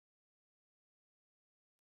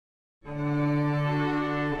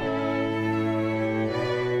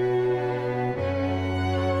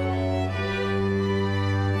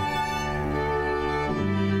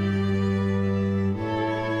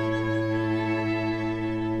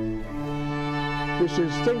This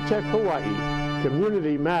is Think Tech Hawaii.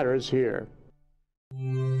 Community matters here.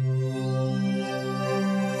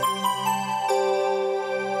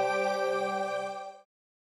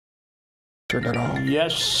 Turn it on.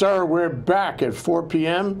 Yes, sir. We're back at 4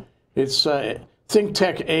 p.m. It's Think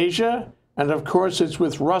Tech Asia. And of course, it's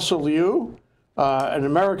with Russell Liu, an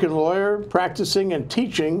American lawyer practicing and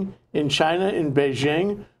teaching in China, in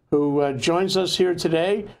Beijing, who joins us here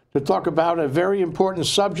today to talk about a very important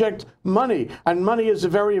subject, money. And money is a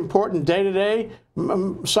very important day-to-day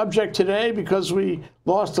subject today because we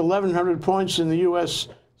lost 1,100 points in the U.S.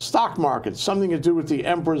 stock market, something to do with the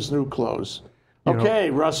emperor's new clothes. Okay,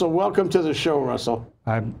 Russell, welcome to the show, Russell.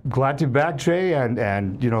 I'm glad to be back, Jay.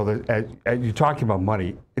 And you know, you're talking about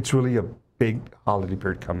money. It's really a big holiday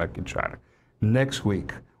period coming up in China. Next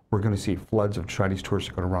week, we're going to see floods of Chinese tourists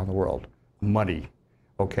going around the world. Money,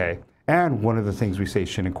 okay? And one of the things we say is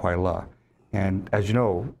Xin and Kuai Le. And as you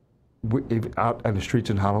know, out on the streets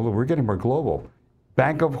in Honolulu, we're getting more global.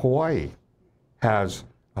 Bank of Hawaii has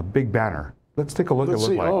a big banner. Let's take a look at what it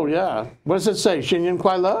looks like. Oh, yeah. What does it say, Xin and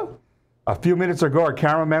Kuai Le? A few minutes ago, our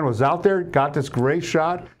cameraman was out there, got this great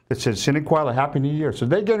shot that said Xin and Kuai Le, Happy New Year. So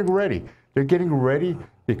they're getting ready. They're getting ready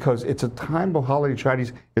because it's a time of holiday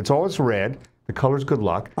Chinese. It's always red. The color's good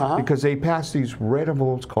luck because they pass these red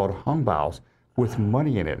envelopes called hongbaos with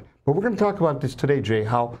money in it. But we're going to talk about this today, Jay,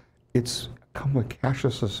 how it's come a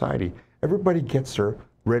cashless society. Everybody gets their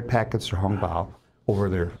red packets or hongbao over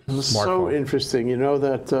their smartphone. So interesting. You know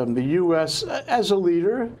that the U.S., as a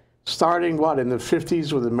leader, starting, what, in the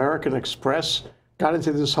 50s with American Express, got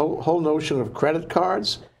into this whole notion of credit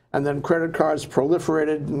cards, and then credit cards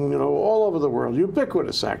proliferated, you know, all over the world,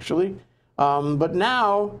 ubiquitous, actually. But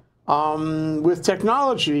now, with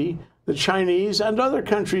technology, the Chinese and other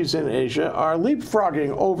countries in Asia are leapfrogging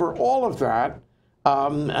over all of that,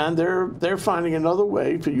 and they're finding another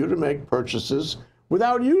way for you to make purchases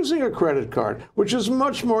without using a credit card, which is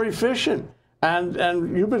much more efficient.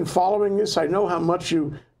 And you've been following this. I know how much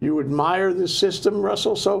you admire this system,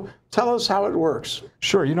 Russell. So tell us how it works.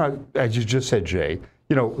 Sure. You know, as you just said, Jay,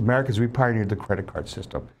 you know, Americans, we pioneered the credit card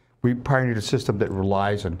system. We pioneered a system that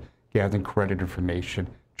relies on gathering credit information,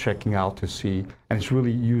 checking out to see, and it's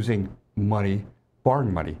really using money,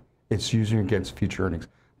 borrowing money. It's using against future earnings.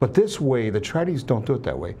 But this way, the Chinese don't do it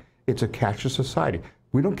that way. It's a cashless society.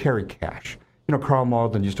 We don't carry cash. You know, Carl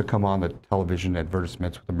Malden used to come on the television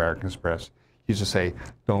advertisements with American Express. He used to say,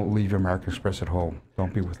 don't leave your American Express at home.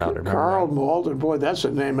 Don't be without it. Carl Malden, boy, that's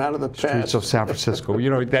a name out of the past. Streets of San Francisco. You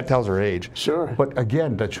know, that tells our age. Sure. But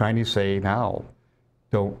again, the Chinese say now,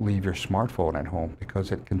 don't leave your smartphone at home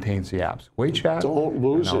because it contains the apps. WeChat don't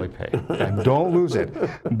lose and AliPay. And don't lose it.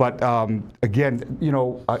 But again, you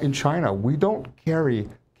know, in China, we don't carry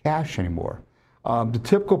cash anymore. The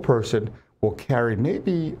typical person will carry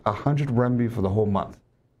maybe 100 renminbi for the whole month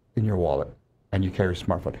in your wallet, and you carry a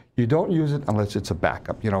smartphone. You don't use it unless it's a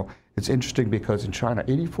backup. You know, it's interesting because in China,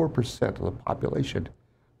 84% of the population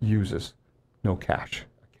uses no cash,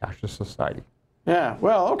 a cashless society. Yeah,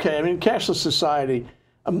 well, okay. I mean, cashless society,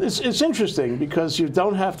 it's interesting because you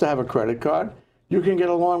don't have to have a credit card. You can get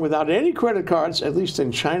along without any credit cards, at least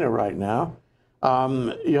in China right now.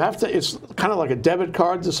 You have to, it's kind of like a debit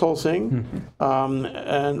card, this whole thing.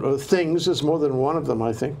 And things, there's more than one of them,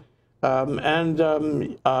 I think.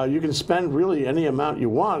 You can spend really any amount you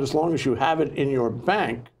want as long as you have it in your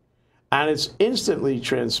bank. And it's instantly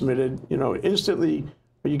transmitted, you know, instantly,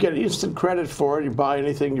 you get instant credit for it. You buy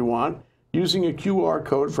anything you want using a QR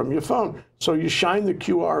code from your phone. So you shine the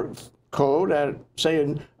QR code at,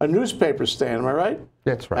 say, a newspaper stand, am I right?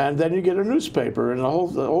 That's right. And then you get a newspaper, and the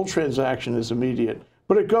whole transaction is immediate.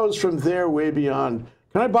 But it goes from there way beyond.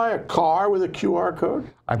 Can I buy a car with a QR code?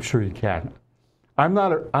 I'm sure you can. I'm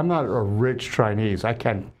not a rich Chinese. I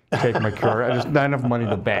can't take my QR. There's not enough money in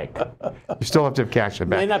the bank. You still have to have cash in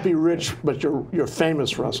the bank. You may not be rich, but you're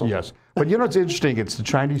famous, Russell. Yes. But you know what's interesting? It's the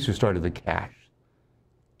Chinese who started the cash.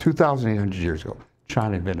 2,800 years ago,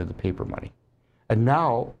 China invented the paper money. And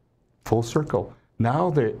now, full circle, now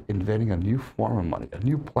they're inventing a new form of money, a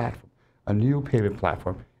new platform, a new payment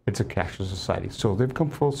platform. It's a cashless society. So they've come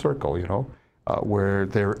full circle, you know, where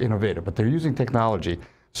they're innovative, but they're using technology.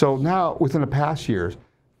 So now, within the past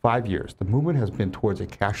 5 years, the movement has been towards a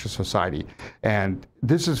cashless society. And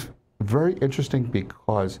this is very interesting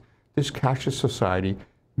because this cashless society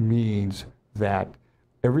means that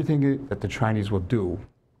everything that the Chinese will do,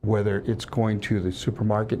 whether it's going to the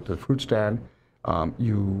supermarket, the fruit stand,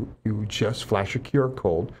 you just flash a QR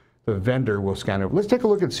code. The vendor will scan it. Let's take a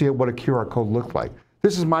look and see what a QR code looks like.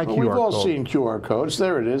 This is my QR code. We've all seen QR codes.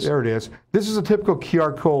 There it is. There it is. This is a typical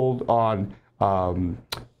QR code on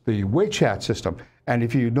the WeChat system. And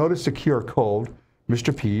if you notice the QR code,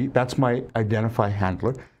 Mr. P, that's my identify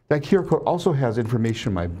handler. That QR code also has information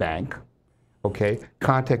in my bank, okay,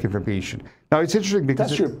 contact information. Now it's interesting because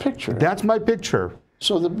that's your picture. That's my picture.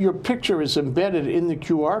 So your picture is embedded in the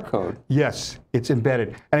QR code. Yes, it's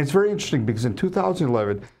embedded. And it's very interesting because in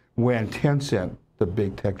 2011, when Tencent, the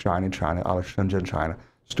big tech giant in China, out of Shenzhen, China,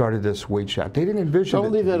 started this WeChat, they didn't envision it.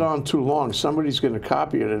 Don't leave that on too long. Somebody's going to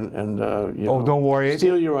copy it and you know, don't worry.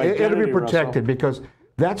 Steal your identity. It'll be protected, because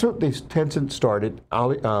that's what Tencent started,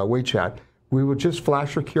 WeChat. We would just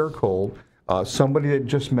flash a QR code. Somebody that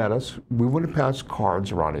just met us, we wouldn't pass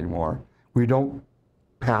cards around anymore. We don't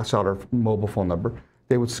pass out our mobile phone number.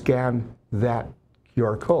 They would scan that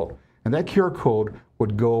QR code. And that QR code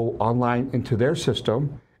would go online into their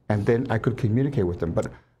system, and then I could communicate with them.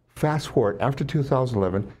 But fast forward, after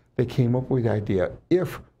 2011, they came up with the idea,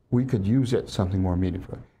 if we could use it, something more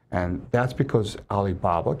meaningful. And that's because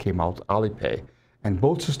Alibaba came out with AliPay. And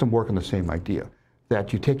both systems work on the same idea,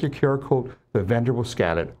 that you take your QR code, the vendor will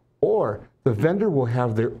scan it, or the vendor will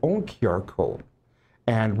have their own QR code.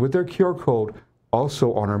 And with their QR code,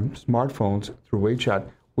 also on our smartphones through WeChat,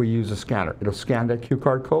 we use a scanner. It'll scan that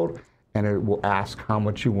QR code, and it will ask how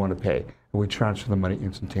much you want to pay. And we transfer the money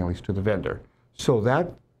instantaneously to the vendor. So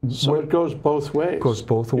it goes both ways. It goes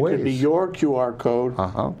both ways. It could be your QR code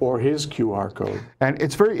or his QR code. And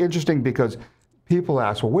it's very interesting because people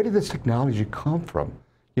ask, well, where did this technology come from?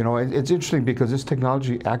 You know, it's interesting because this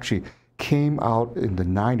technology actually came out in the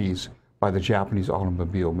 90s by the Japanese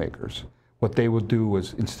automobile makers. What they would do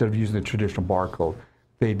was, instead of using the traditional barcode,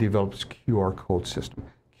 they developed this QR code system.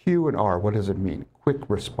 Q and R, what does it mean? Quick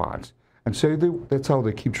response. And so that's how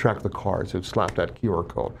they keep track of the cars. They'd slap that QR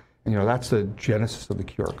code. And, you know, that's the genesis of the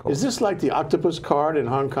QR code. Is this like the octopus card in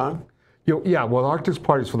Hong Kong? You know, yeah, well, the octopus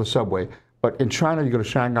card is for the subway. But in China, you go to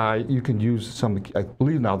Shanghai, you can use some, I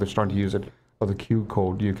believe now they're starting to use it, or the QR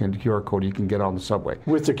code you can get on the subway.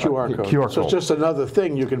 With the QR code. QR so code. it's just another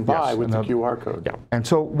thing you can buy with another, the QR code. Yeah. And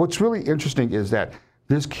so what's really interesting is that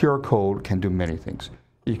this QR code can do many things.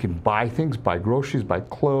 You can buy things, buy groceries, buy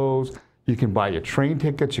clothes. You can buy your train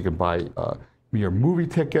tickets. You can buy your movie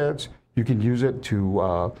tickets. You can use it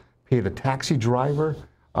to pay the taxi driver.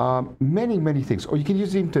 Many, many things. Or you can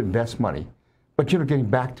use it even to invest money. But, you know, getting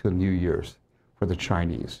back to New Year's for the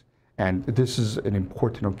Chinese. And this is an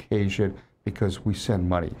important occasion because we send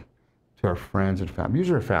money to our friends and family,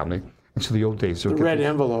 usually our family. And so the old days. The red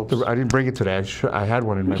envelopes. I didn't bring it today. I had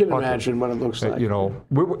one in my pocket. You can imagine what it looks like. You know,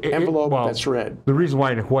 envelope that's red. The reason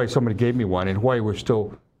why in Hawaii somebody gave me one, in Hawaii we're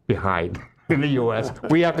still behind in the U.S.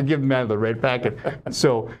 We have to give them out of the red packet.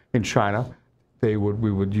 So in China, we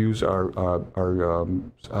would use our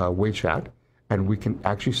WeChat, and we can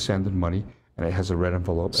actually send them money, and it has a red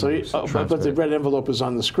envelope. So, but the red envelope is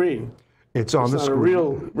on the screen. It's on the screen. It's not a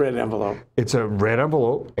real red envelope. It's a red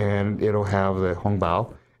envelope, and it'll have the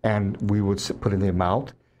hongbao, and we would put in the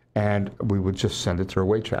amount, and we would just send it to our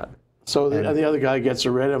WeChat. So the other guy gets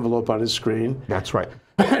a red envelope on his screen. That's right.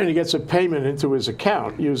 And he gets a payment into his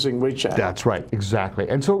account using WeChat. That's right, exactly.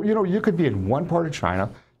 And so, you know, you could be in one part of China,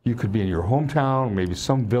 you could be in your hometown, maybe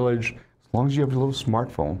some village, as long as you have a little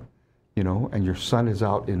smartphone, you know, and your son is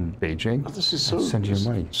out in Beijing, this is send you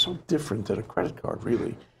money. So different than a credit card,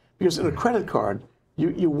 really. Because in a credit card,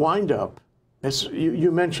 you wind up,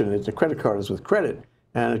 you mentioned it, the credit card is with credit,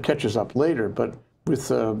 and it catches up later, but with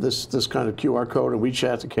this kind of QR code and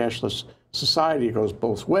WeChat, the cashless society, it goes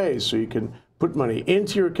both ways. So you can put money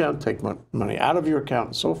into your account, take money out of your account,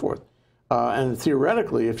 and so forth. And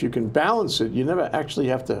theoretically, if you can balance it, you never actually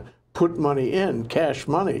have to put money in, cash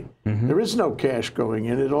money. There is no cash going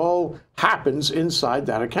in. It all happens inside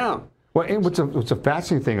that account. Well, and what's a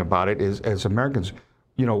fascinating thing about it is, as Americans,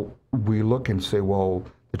 you know, we look and say, well,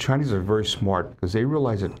 the Chinese are very smart because they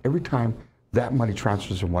realize that every time that money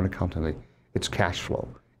transfers from one account to the other, it's cash flow.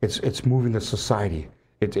 It's moving the society.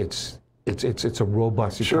 It's a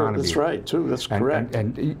robust economy. Sure, that's right too. That's correct.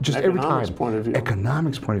 And just every time,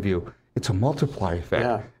 economics point of view, it's a multiplier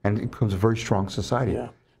effect, and it becomes a very strong society. Yeah.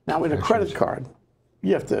 Now, in a credit card,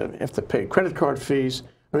 you have to pay credit card fees.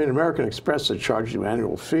 I mean, American Express, they charge you an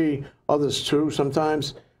annual fee. Others too,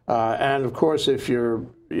 sometimes. And of course, if you're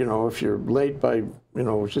late by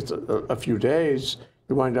just a few days,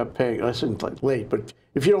 you wind up paying. I isn't like late, but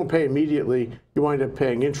if you don't pay immediately, you wind up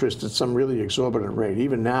paying interest at some really exorbitant rate.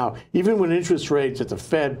 Even now, even when interest rates at the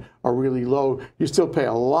Fed are really low, you still pay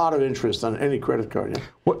a lot of interest on any credit card. Yeah?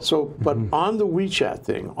 But on the WeChat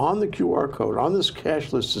thing, on the QR code, on this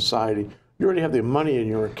cashless society, you already have the money in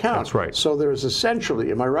your account. That's right. So there is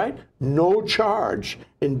essentially, am I right? No charge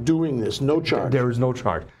in doing this. No charge. There is no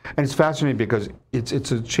charge, and it's fascinating because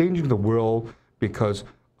it's changing the world because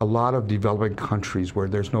a lot of developing countries where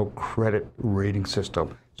there's no credit rating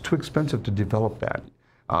system. It's too expensive to develop that.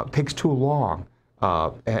 It takes too long,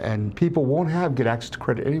 and people won't get access to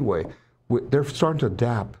credit anyway. They're starting to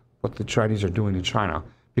adapt what the Chinese are doing in China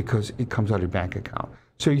because it comes out of your bank account.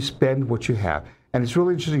 So you spend what you have. And it's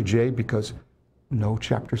really interesting, Jay, because no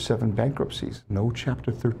Chapter 7 bankruptcies, no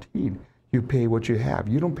Chapter 13. You pay what you have.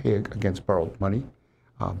 You don't pay against borrowed money,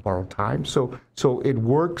 borrowed time. So it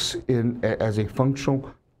works as a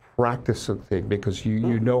functional practice of thing because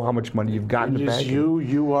you know how much money you've got in the bank.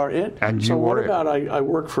 You are it. And so what about I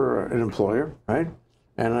work for an employer, right?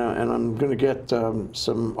 And I'm going to get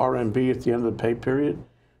some RMB at the end of the pay period.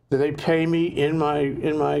 Do they pay me in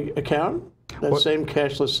my account? That same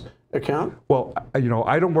cashless account? Well,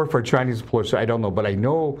 I don't work for a Chinese employer, so I don't know. But I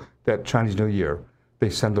know that Chinese New Year, they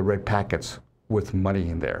send the red packets with money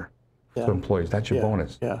in there for employees. That's your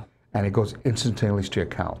bonus. Yeah. And it goes instantaneously to your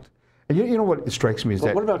account. And you know what strikes me is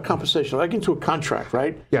that... What about compensation? I get into a contract,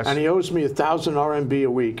 right? Yes. And he owes me 1,000 RMB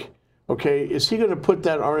a week. Okay, is he going to put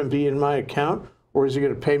that RMB in my account, or is he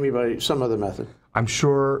going to pay me by some other method? I'm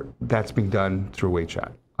sure that's being done through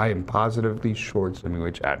WeChat. I am positively sure it's through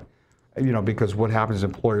WeChat. Because what happens is the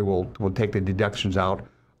employer will take the deductions out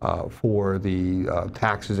for the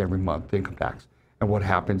taxes every month, the income tax. And what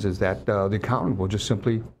happens is that the accountant will just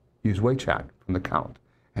simply use WeChat from the account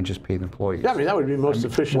and just pay the employees. Yeah, I mean, that would be the most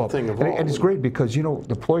efficient thing of all. And it's great because, the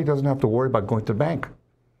employee doesn't have to worry about going to the bank.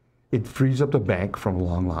 It frees up the bank from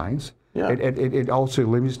long lines. Yeah. It also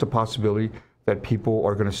limits the possibility that people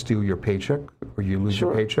are going to steal your paycheck or you lose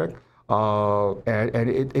your paycheck. And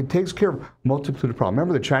it takes care of multitude of problems.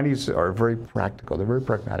 Remember, the Chinese are very practical. They're very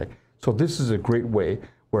pragmatic. So this is a great way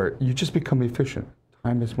where you just become efficient.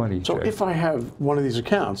 Time is money. So if I have one of these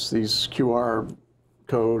accounts, these QR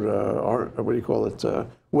code, or what do you call it,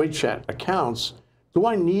 WeChat accounts, do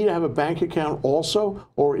I need to have a bank account also?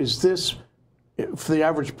 Or is this, for the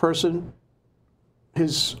average person,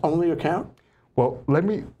 his only account? Well, let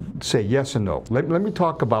me say yes and no. Let me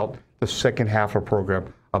talk about the second half of the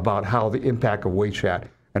program about how the impact of WeChat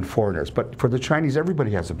and foreigners. But for the Chinese,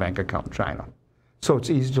 everybody has a bank account in China. So it's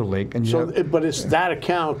easy to link. And but it's that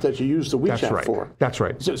account that you use the WeChat for. That's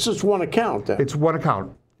right. So it's just one account then. It's one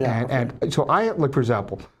account. Yeah, and so like, for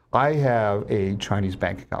example, I have a Chinese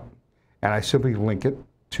bank account, and I simply link it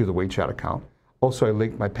to the WeChat account. Also, I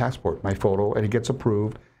link my passport, my photo, and it gets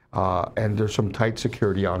approved, and there's some tight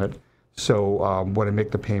security on it. So when I make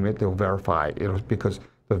the payment, they'll verify it because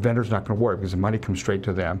the vendor's not going to worry because the money comes straight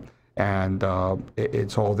to them, and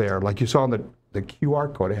it's all there. Like you saw on the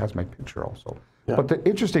QR code, it has my picture also. Yeah. But the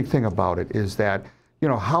interesting thing about it is that,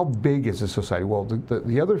 how big is the society? Well,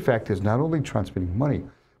 the other fact is not only transmitting money,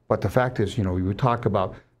 but the fact is, we would talk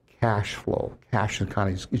about cash flow. Cash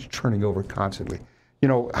economy is churning over constantly.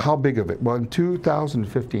 How big of it? Well, in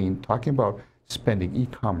 2015, talking about spending,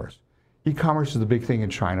 e-commerce. E-commerce is the big thing in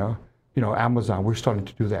China. Amazon, we're starting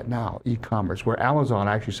to do that now, e-commerce, where Amazon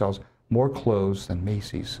actually sells more clothes than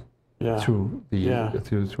Macy's through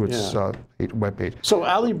its webpage. So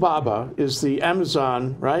Alibaba is the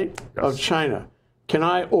Amazon, right, of China. Can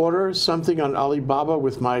I order something on Alibaba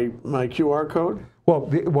with my QR code?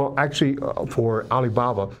 Well, actually, for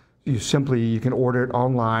Alibaba, you can order it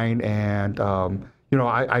online, and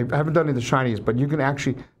I haven't done it in the Chinese, but you can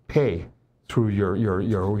actually pay through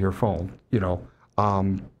your phone.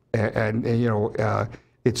 That's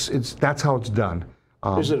how it's done.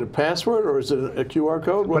 Is it a password or is it a QR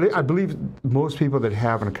code? But I believe most people that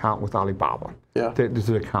have an account with Alibaba, there's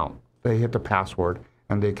an account. They hit the password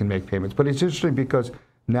and they can make payments. But it's interesting because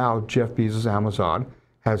now Jeff Bezos, Amazon,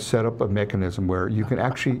 has set up a mechanism where you can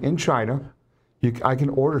actually, in China, I can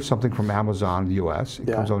order something from Amazon in the U.S.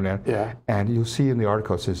 It comes on there, and you'll see in the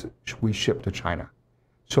article it says, we ship to China.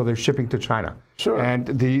 So they're shipping to China. Sure. And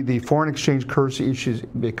the foreign exchange currency issues,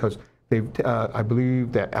 because I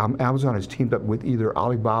believe that Amazon has teamed up with either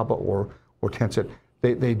Alibaba or Tencent.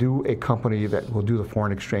 They do a company that will do the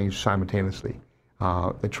foreign exchange simultaneously,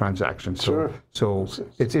 the transaction. So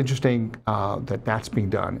it's interesting that that's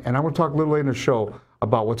being done. And I want to talk a little later in the show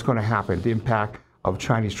about what's going to happen, the impact of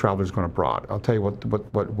Chinese travelers going abroad. I'll tell you what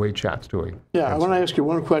WeChat's doing. Yeah, I want to ask you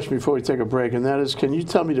one question before we take a break, and that is, can you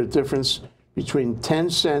tell me the difference between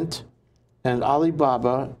Tencent and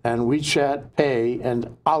Alibaba and WeChat Pay and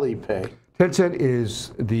AliPay? Tencent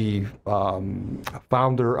is the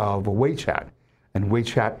founder of WeChat, and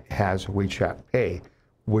WeChat has WeChat Pay,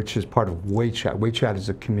 which is part of WeChat. WeChat is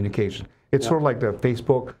a communication. It's sort of like the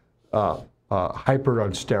Facebook hyper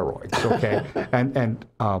on steroids, okay? and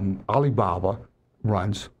Alibaba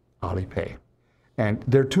runs AliPay. And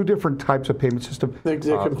there are two different types of payment systems. They're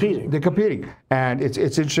competing. They're competing. And it's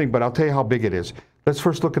interesting, but I'll tell you how big it is. let's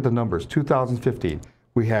first look at the numbers. 2015,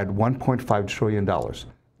 we had $1.5 trillion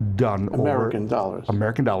done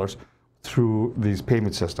American dollars through these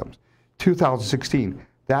payment systems. 2016,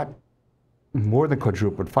 that more than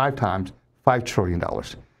quadrupled, 5 times, $5 trillion.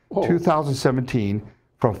 Whoa. 2017,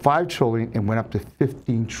 from $5 trillion, it went up to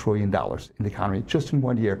 $15 trillion in the economy just in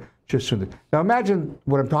 1 year. Now imagine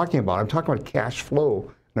what I'm talking about. I'm talking about cash flow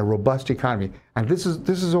in a robust economy, and this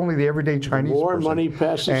is only the everyday Chinese More person. money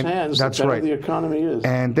passes hands, that's the better right. the economy is.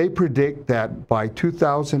 And they predict that by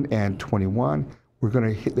 2021, they're going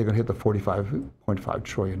to hit the $45.5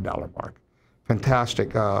 trillion mark.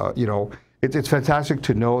 Fantastic. You know, it's fantastic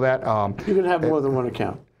to know that. You can have more than one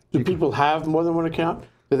account. Do people have more than one account?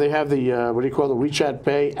 Do they have the, what do you call the WeChat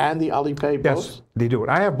Pay and the AliPay both? Yes, they do it.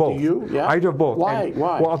 I have both. Do you? Yeah. I do both. Why? And,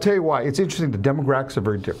 Why? Well, I'll tell you why. It's interesting. The demographics are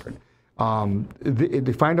very different.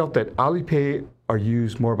 They find out that AliPay are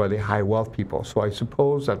used more by the high wealth people. So I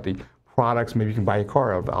suppose that the products, maybe you can buy a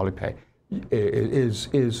car out of AliPay,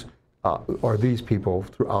 are these people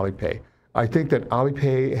through AliPay. I think that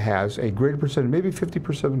AliPay has a greater percentage, maybe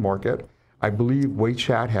 50% of the market. I believe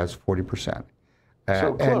WeChat has 40%.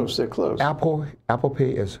 So close, they're close. Apple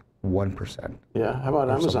Pay is 1%. Yeah, how about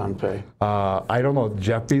Amazon Pay? I don't know.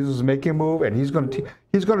 Jeff Bezos is making a move, and he's going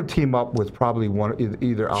to team up with probably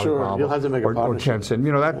either Alibaba you'll have to make a or partnership. Tencent.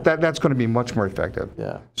 You know that's going to be much more effective.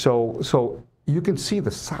 Yeah. So you can see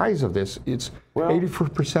the size of this. It's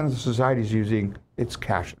 84% of the society is using it's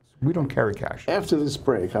cashless. We don't carry cash. After this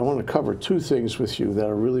break, I want to cover 2 things with you that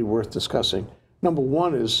are really worth discussing. Number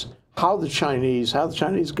one is how the Chinese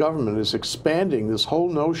government is expanding this whole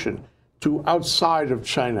notion to outside of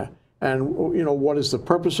China, and you know, what is the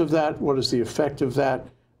purpose of that? What is the effect of that?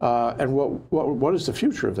 And what is the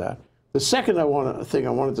future of that? The second thing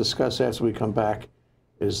I want to discuss after we come back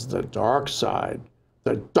is the dark side.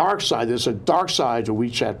 The dark side. There's a dark side to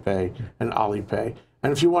WeChat Pay and AliPay.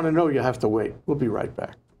 And if you want to know, you have to wait. We'll be right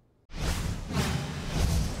back.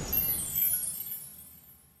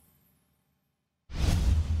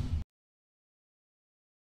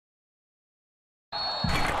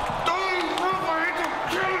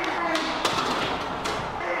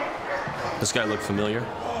 This guy look familiar?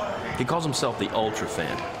 He calls himself the Ultra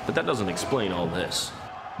Fan, but that doesn't explain all this.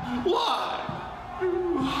 Why?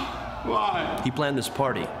 Why? He planned this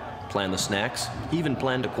party, planned the snacks, he even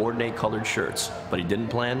planned to coordinate colored shirts, but he didn't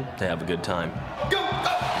plan to have a good time. Go,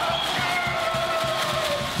 go.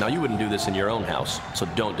 Now you wouldn't do this in your own house, so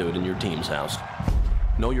don't do it in your team's house.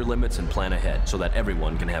 Know your limits and plan ahead so that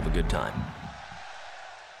everyone can have a good time.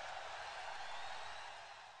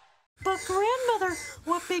 But grandmother,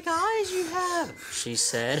 what big eyes you have, she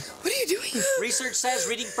said. What are you doing? Research says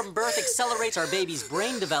reading from birth accelerates our baby's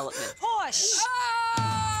brain development. Push!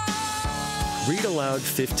 Read aloud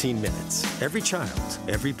 15 minutes. Every child,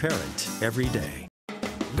 every parent, every day.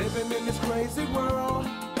 Living in this crazy world,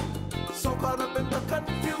 so caught up in the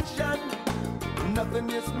confusion, nothing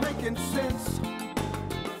is making sense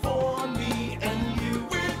for me and you.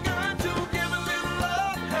 We've got to give a little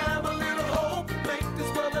love, have a little hope, make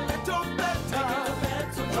this world a little better.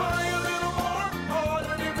 Try a little more,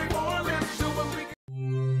 harder than before, let's do what we can.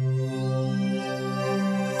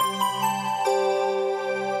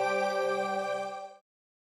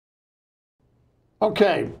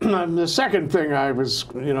 Okay, the second thing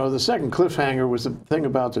the second cliffhanger was the thing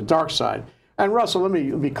about the dark side. And Russell, let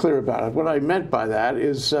me be clear about it. What I meant by that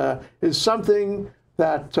is something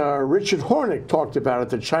that Richard Hornick talked about at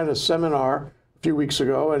the China seminar a few weeks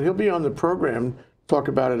ago, and he'll be on the program to talk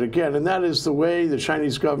about it again. And that is the way the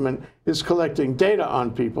Chinese government is collecting data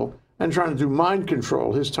on people and trying to do mind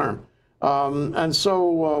control, his term. And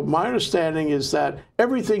so my understanding is that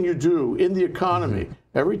everything you do in the economy,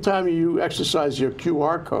 every time you exercise your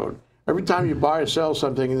QR code, every time you buy or sell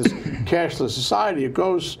something in this cashless society,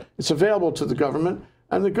 it's available to the government,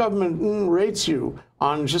 and the government rates you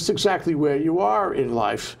on just exactly where you are in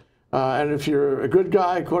life. And if you're a good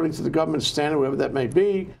guy, according to the government standard, whatever that may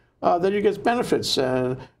be, then you get benefits.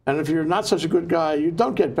 And if you're not such a good guy, you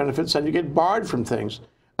don't get benefits, and you get barred from things.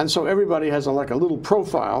 And so everybody has a little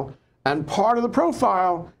profile, and part of the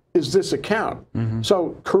profile is this account.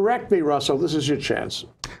 So correct me, Russell, this is your chance.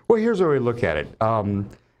 Well, here's how we look at it.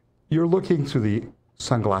 You're looking through the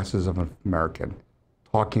sunglasses of an American,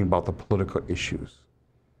 talking about the political issues.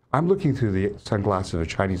 I'm looking through the sunglasses of a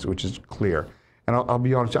Chinese, which is clear. And I'll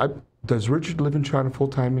be honest, does Richard live in China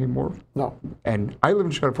full-time anymore? No. And I live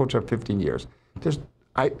in China full-time 15 years.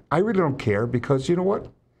 I really don't care, because you know what?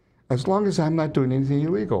 As long as I'm not doing anything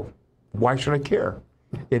illegal, why should I care?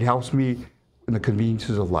 It helps me in the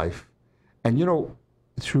conveniences of life. And you know,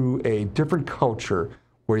 through a different culture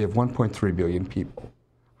where you have 1.3 billion people,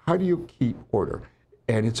 how do you keep order?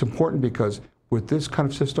 And it's important because with this kind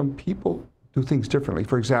of system, people do things differently.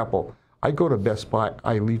 For example, I go to Best Buy,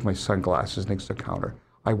 I leave my sunglasses next to the counter.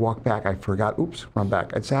 I walk back, I forgot, oops, run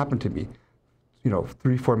back. It's happened to me.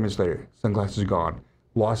 3-4 minutes later, sunglasses gone,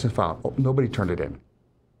 lost and found. Oh, nobody turned it in.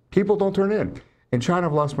 People don't turn it in. In China,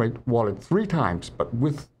 I've lost my wallet 3 times, but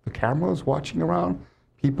with the cameras watching around,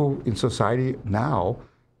 people in society now,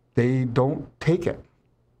 they don't take it.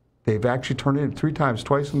 They've actually turned it in 3 times,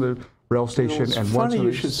 twice in the rail station It's and funny once.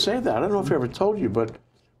 you should say that. I don't know if I ever told you, but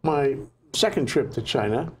my second trip to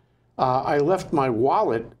China, I left my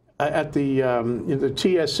wallet at the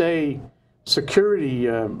TSA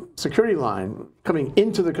security line coming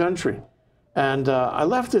into the country, and I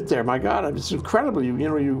left it there. My God, it's incredible.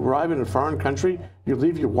 You arrive in a foreign country, you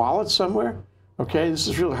leave your wallet somewhere. Okay, this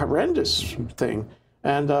is a really horrendous thing.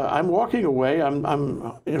 And I'm walking away. I'm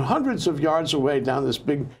hundreds of yards away down this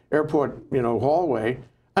big airport hallway,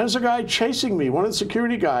 and there's a guy chasing me. One of the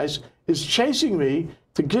security guys is chasing me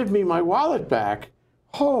to give me my wallet back.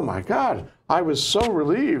 Oh my God! I was so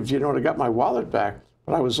relieved, to get my wallet back.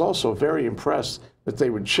 But I was also very impressed that they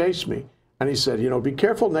would chase me. And he said, be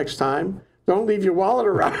careful next time. Don't leave your wallet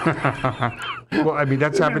around. Well, I mean,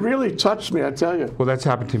 that's happened. It really touched me, I tell you. Well, that's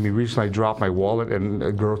happened to me recently. I dropped my wallet, and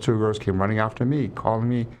 2 girls came running after me, calling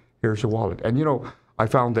me, "Here's your wallet." And I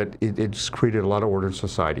found that it's created a lot of order in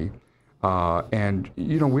society. And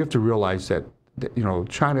we have to realize that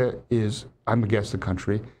China is, I'm a guest of the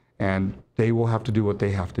country, and they will have to do what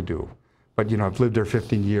they have to do. But I've lived there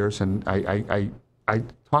 15 years, and I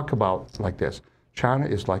talk about like this. China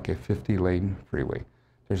is like a 50-lane freeway.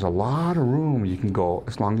 There's a lot of room you can go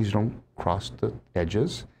as long as you don't cross the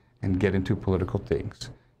edges and get into political things.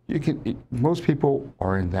 Most people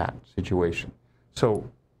are in that situation. So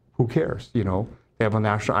who cares? They have a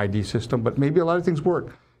national ID system, but maybe a lot of things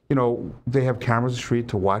work. They have cameras on the street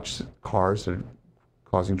to watch cars that are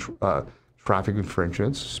causing traffic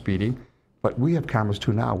infringements, speeding. But we have cameras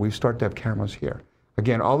too now. We've started to have cameras here.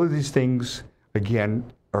 Again, all of these things,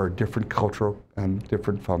 are different cultural and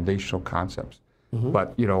different foundational concepts. Mm-hmm.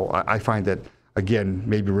 But, I find that, again,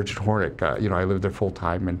 maybe Richard Hornick, I live there full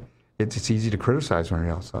time, and it's easy to criticize when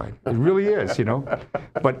you're outside. It really is,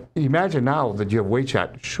 But imagine now that you have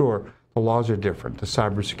WeChat, sure, the laws are different, the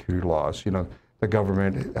cybersecurity laws, the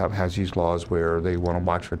government has these laws where they want to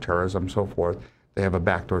watch for terrorism and so forth. They have a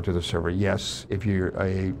backdoor to the server. Yes, if you're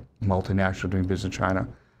a multinational doing business in China,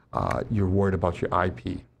 you're worried about your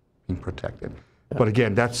IP being protected. But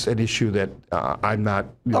again, that's an issue that I'm not.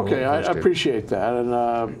 Okay, I appreciate that, and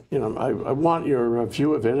I want your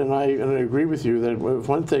view of it, and I agree with you that if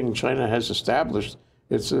one thing China has established,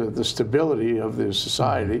 it's the stability of the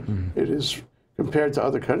society. Mm-hmm. It is, compared to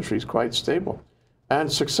other countries, quite stable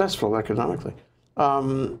and successful economically.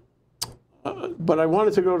 But I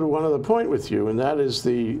wanted to go to one other point with you, and that is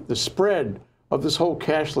the spread of this whole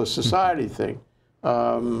cashless society thing.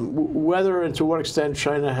 Whether and to what extent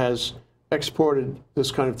China has exported this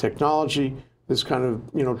kind of technology, this kind of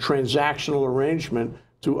transactional arrangement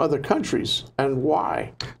to other countries, and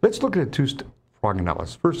why? Let's look at a two-pronged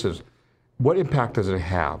analysis. First is, what impact does it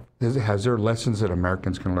have? Has there lessons that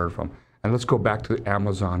Americans can learn from? And let's go back to the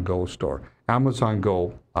Amazon Go store. Amazon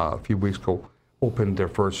Go, a few weeks ago, opened their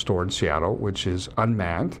first store in Seattle, which is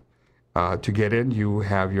unmanned. To get in, you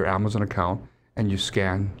have your Amazon account, and you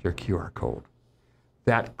scan your QR code.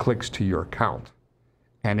 That clicks to your account.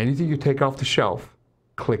 And anything you take off the shelf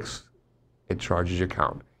clicks, it charges your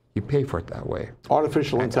account. You pay for it that way.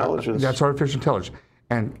 Artificial intelligence. That's artificial intelligence.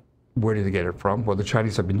 And where did they get it from? Well, the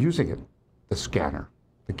Chinese have been using it, the scanner,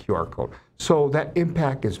 the QR code. So that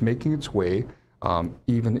impact is making its way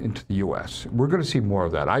even into the U.S. We're going to see more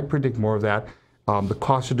of that. I predict more of that. The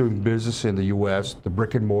cost of doing business in the U.S., the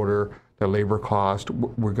brick and mortar, the labor cost,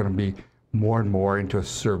 we're going to be more and more into a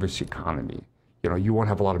service economy. You won't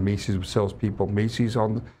have a lot of Macy's with salespeople.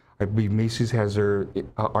 I believe Macy's has their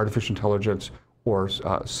artificial intelligence or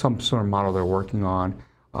some sort of model they're working on,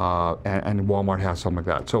 and Walmart has something like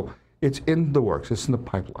that. So it's in the works. It's in the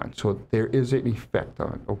pipeline. So there is an effect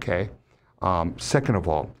on it, okay? Second of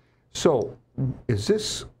all, so is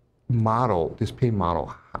this model, this pay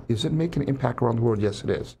model, is it making an impact around the world? Yes, it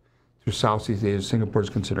is. Through Southeast Asia, Singapore is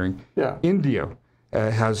considering. Yeah. India.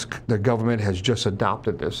 The government has just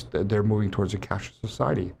adopted this. They're moving towards a cashless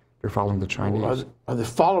society. They're following the Chinese. Well, are they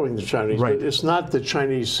following the Chinese? Right. But it's not the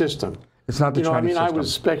Chinese system. It's not the Chinese system. I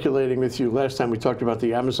was speculating with you last time we talked about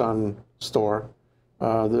the Amazon store.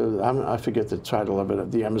 I forget the title of it,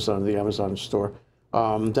 the Amazon store.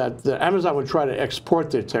 That the Amazon would try to export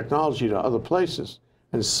their technology to other places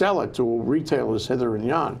and sell it to retailers hither and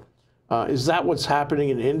yon. Is that what's happening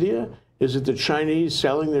in India? Is it the Chinese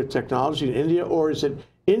selling their technology in India, or is it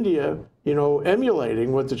India,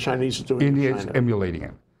 emulating what the Chinese are doing India in is China? emulating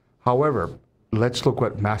it. However, let's look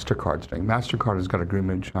what MasterCard's doing. MasterCard has got an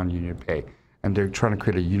agreement with China Union Pay, and they're trying to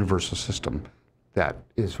create a universal system that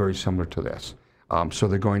is very similar to this. So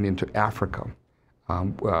they're going into Africa,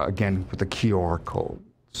 again, with the QR code.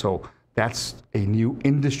 So that's a new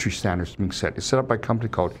industry standard being set. It's set up by a company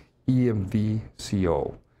called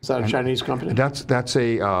EMVCO. Is that a Chinese company? It's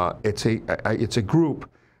a group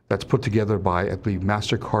that's put together by, I believe,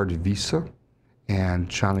 MasterCard, Visa, and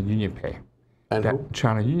China Union Pay. And who?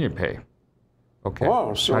 China Union Pay. Okay.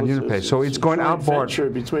 Oh, so China Union Pay. So it's going a joint outboard. venture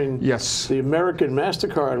between Yes. the American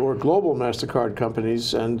MasterCard or global MasterCard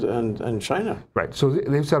companies and China. Right. So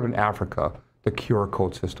they've set up in Africa the QR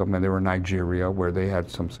code system, and they were in Nigeria where they had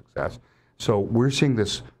some success. So we're seeing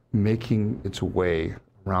this making its way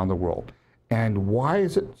around the world. And why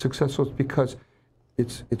is it successful? It's because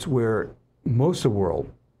it's where most of the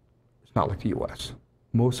world, it's not like the U.S.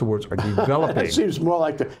 Most of the world are developing. It seems more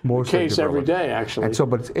like the case every day, actually. And so,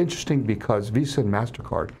 but it's interesting because Visa and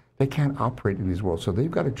MasterCard, they can't operate in these worlds, so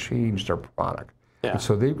they've got to change their product. Yeah. And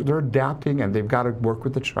so they're adapting, and they've got to work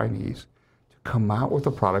with the Chinese to come out with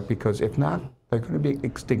a product, because if not, they're going to be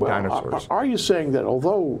extinct dinosaurs. Are you saying that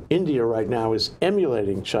although India right now is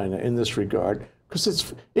emulating China in this regard,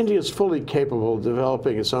 because India is fully capable of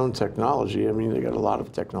developing its own technology. I mean, they got a lot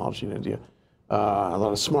of technology in India, a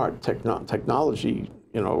lot of smart technology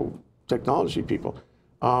people.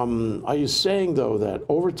 Are you saying, though, that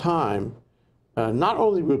over time, not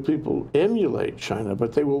only will people emulate China,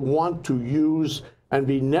 but they will want to use and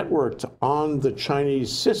be networked on the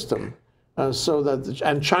Chinese system, so that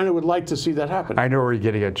and China would like to see that happen? I know where you're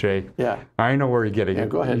getting at, Jay. Yeah. I know where you're getting at.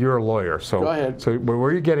 Go ahead. You're a lawyer, so go ahead. So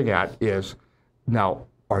where you're getting at is, now,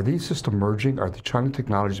 are these systems merging? Are the China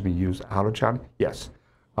technologies being used out of China? Yes.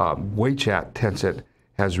 WeChat, Tencent,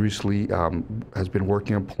 has recently has been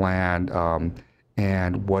working on a plan,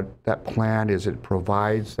 and what that plan is, it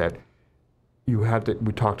provides that you have to,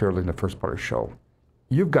 we talked earlier in the first part of the show,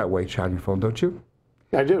 you've got WeChat on your phone, don't you?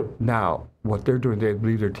 I do. Now, what they're doing, they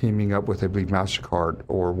believe they're teaming up with, I believe, MasterCard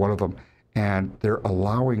or one of them, and they're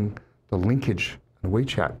allowing the linkage on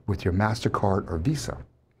WeChat with your MasterCard or Visa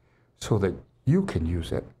so that you can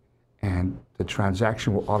use it, and the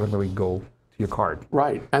transaction will automatically go to your card.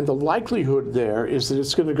 Right, and the likelihood there is that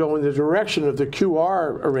it's going to go in the direction of the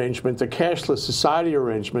QR arrangement, the cashless society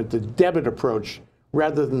arrangement, the debit approach,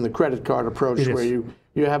 rather than the credit card approach, where you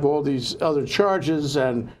have all these other charges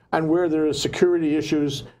and where there are security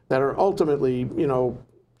issues that are ultimately,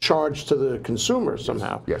 charged to the consumer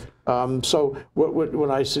somehow. Yes. So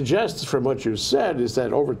what I suggest from what you said is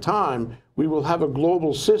that over time we will have a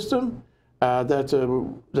global system, that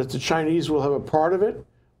the Chinese will have a part of it,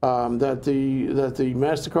 that the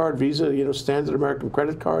MasterCard, Visa, standard American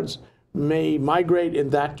credit cards may migrate in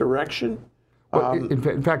that direction. Well,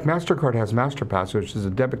 in fact, MasterCard has MasterPass, which is a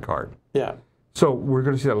debit card. Yeah. So we're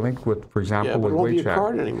going to see that link with, for example, But with it won't WeChat. be a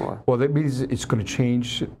card anymore. Well, that means it's going to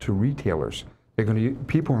change to retailers.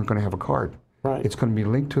 People aren't going to have a card. Right. It's going to be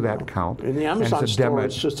linked to that account. In the Amazon store,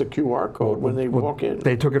 it's just a QR code when they walk in.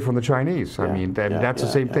 They took it from the Chinese. I mean, that's the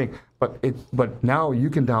same thing. But now you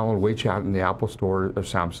can download WeChat in the Apple Store or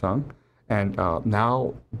Samsung, and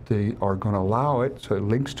now they are going to allow it, so it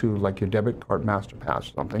links to like your debit card,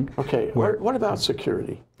 MasterPass or something. Okay. What about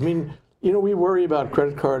security? I mean, we worry about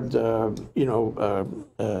credit card,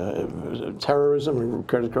 terrorism and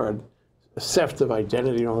credit card theft of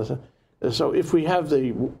identity and all this stuff. So if we have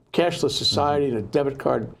the cashless society and a debit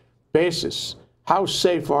card basis, how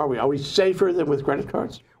safe are we? Are we safer than with credit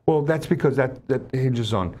cards? Well, that's because that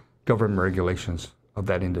hinges on government regulations of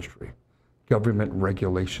that industry. Government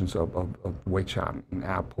regulations of WeChat and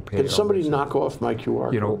Apple Pay. Can somebody knock off my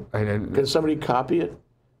QR code? Can somebody copy it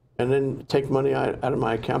and then take money out of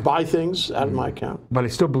my account, buy things out of my account? But I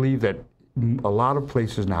still believe that a lot of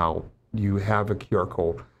places now, you have a QR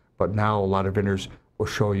code, but now a lot of vendors will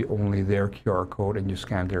show you only their QR code, and you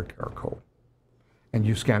scan their QR code. And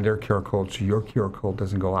you scan their QR code, so your QR code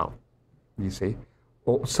doesn't go out, you see?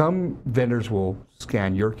 Well, some vendors will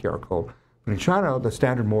scan your QR code, but in China, the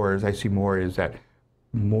standard I see more is that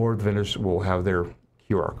more vendors will have their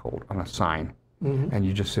QR code on a sign, and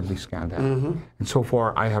you just simply scan that. And so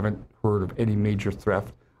far, I haven't heard of any major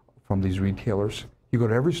theft from these retailers. You go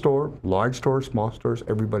to every store, large stores, small stores,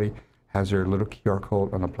 everybody has their little QR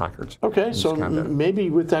code on the placards. Okay, so maybe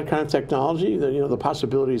with that kind of technology, the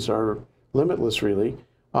possibilities are limitless, really.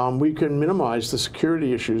 We can minimize the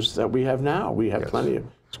security issues that we have now. We have plenty of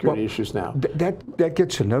security issues now. That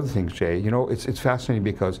gets to another thing, Jay. It's fascinating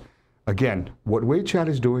because, again, what WeChat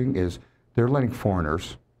is doing is they're letting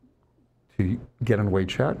foreigners to get on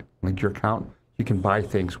WeChat, link your account. You can buy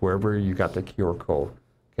things wherever you got the QR code.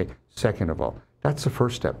 Okay. Second of all, that's the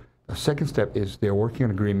first step. The second step is they're working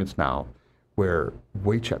on agreements now where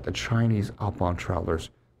WeChat, the Chinese outbound travelers,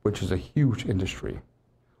 which is a huge industry,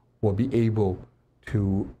 will be able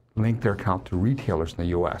to link their account to retailers in the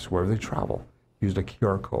U.S. wherever they travel, use the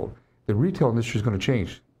QR code. The retail industry is going to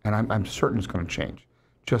change, and I'm certain it's going to change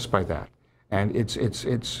just by that. And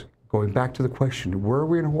it's going back to the question: where are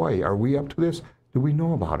we in Hawaii? Are we up to this? Do we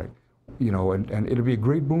know about it? You know, and it'll be a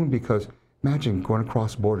great boon because imagine going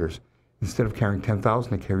across borders. Instead of carrying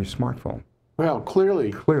 10,000, they carry a smartphone. Well,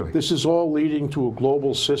 clearly, this is all leading to a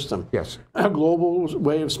global system. Yes. A global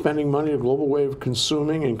way of spending money, a global way of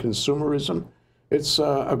consuming and consumerism. It's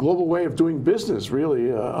a global way of doing business,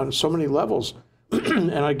 really, on so many levels.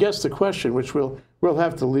 And I guess the question, which we'll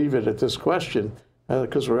have to leave it at this question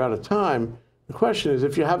because we're out of time. The question is,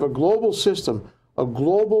 if you have a global system, a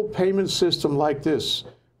global payment system like this,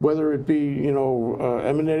 whether it be, you know,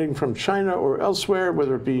 emanating from China or elsewhere,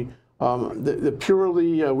 whether it be the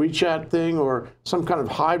purely WeChat thing or some kind of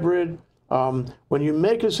hybrid, when you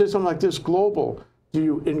make a system like this global, do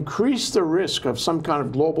you increase the risk of some kind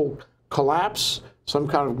of global collapse, some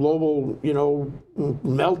kind of global, you know,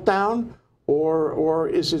 meltdown, or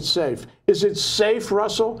is it safe? Is it safe,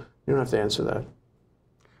 Russell? You don't have to answer that.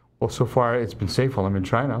 Well, so far it's been safe while I'm in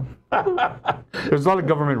China. There's a lot of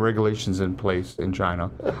government regulations in place in China.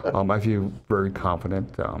 I feel very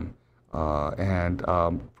confident.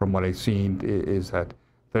 From what I've seen is that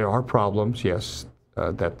there are problems, yes,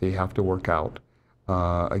 that they have to work out.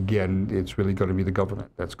 Again, it's really going to be the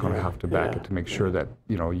government that's going to have to back it to make sure that,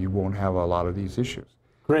 you know, you won't have a lot of these issues.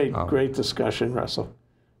 Great discussion, Russell.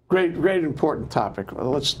 Great important topic.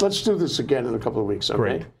 Well, let's do this again in a couple of weeks.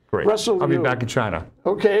 Okay? Great. Russell, I'll be back in China.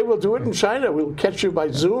 Okay, we'll do it in China. We'll catch you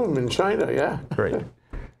by Zoom in China. Yeah. Great.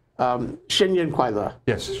 新年快乐.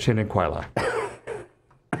 Yes, 新年快乐.